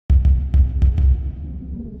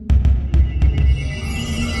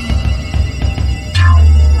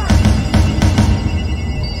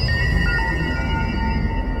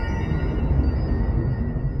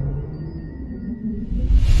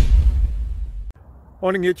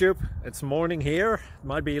Morning YouTube, it's morning here. It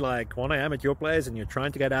might be like 1 a.m. at your place and you're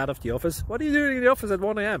trying to get out of the office. What are you doing in the office at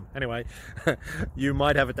 1 a.m? Anyway, you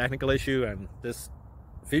might have a technical issue and this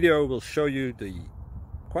video will show you the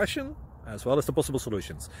question as well as the possible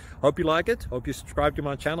solutions. Hope you like it, hope you subscribe to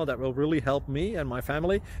my channel. That will really help me and my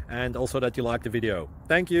family, and also that you like the video.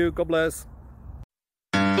 Thank you, God bless.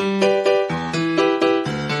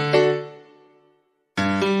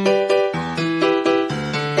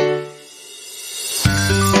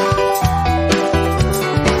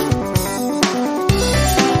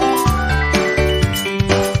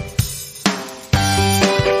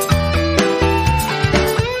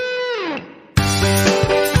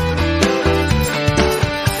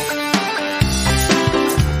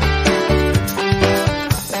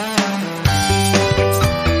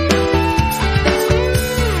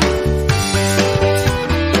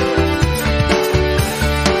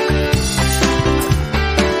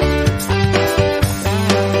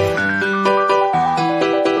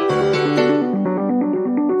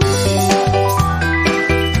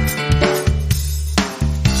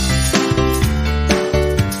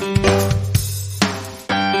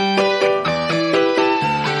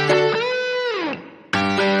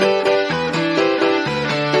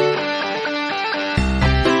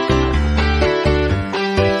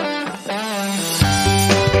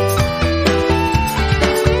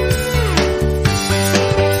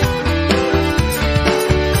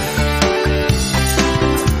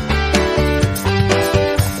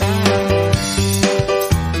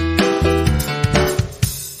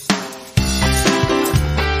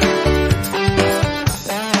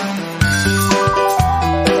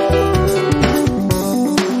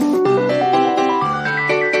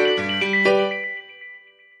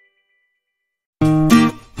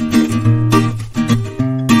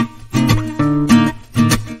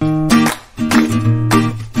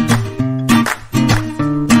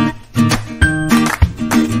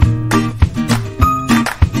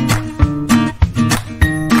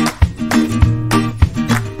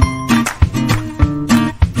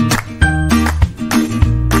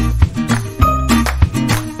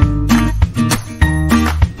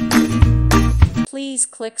 Please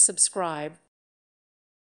click subscribe.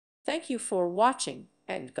 Thank you for watching,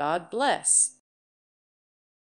 and God bless.